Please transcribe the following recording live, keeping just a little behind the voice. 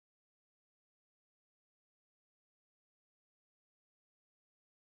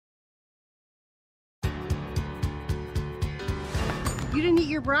didn't eat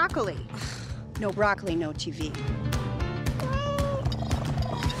your broccoli. No broccoli, no TV.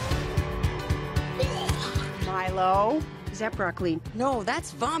 Milo, is that broccoli? No,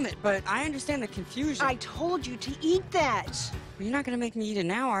 that's vomit, but I understand the confusion. I told you to eat that. You're not gonna make me eat it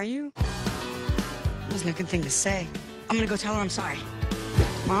now, are you? Wasn't a good thing to say. I'm gonna go tell her I'm sorry.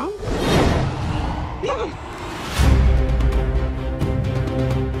 Mom? Mom!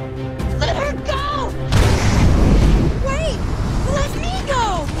 Let her go! Wait! Let me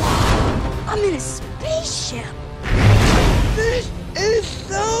go! I'm in a spaceship! This is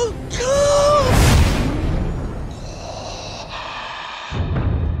so cool!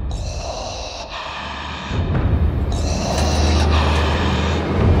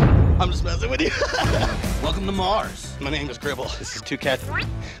 I'm just messing with you. Welcome to Mars. My name is Gribble. This is Two Cats.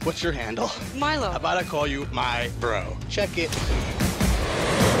 What's your handle? Milo. How about I call you my bro? Check it.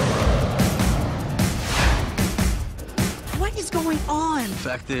 What is going on? The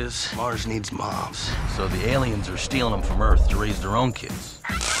fact is, Mars needs moms. So the aliens are stealing them from Earth to raise their own kids.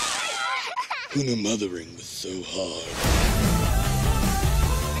 Who knew mothering was so hard?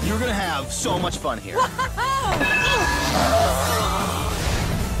 You're gonna have so much fun here.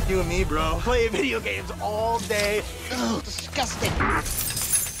 You and me, bro. Play video games all day. Oh, disgusting.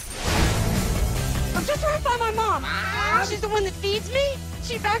 I'm just right by my mom. She's the one that feeds me.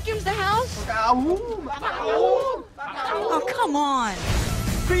 She vacuums the house. Oh, come on.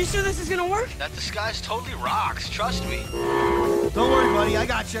 Are you sure this is gonna work? That disguise totally rocks, trust me. Don't worry, buddy. I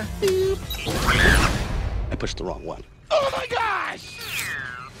got you. I pushed the wrong one. Oh, my gosh!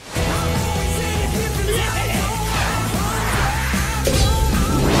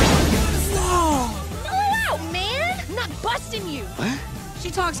 Busting you. What?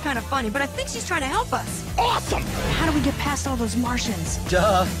 She talks kind of funny, but I think she's trying to help us. Awesome! How do we get past all those Martians?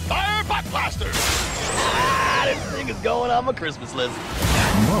 Duh. Fire butt blasters! Ah, this thing is going on my Christmas list.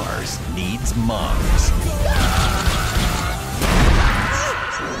 Mars needs moms.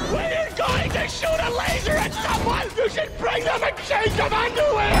 When you're going to shoot a laser at someone, you should bring them a change of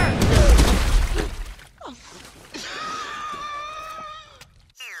underwear!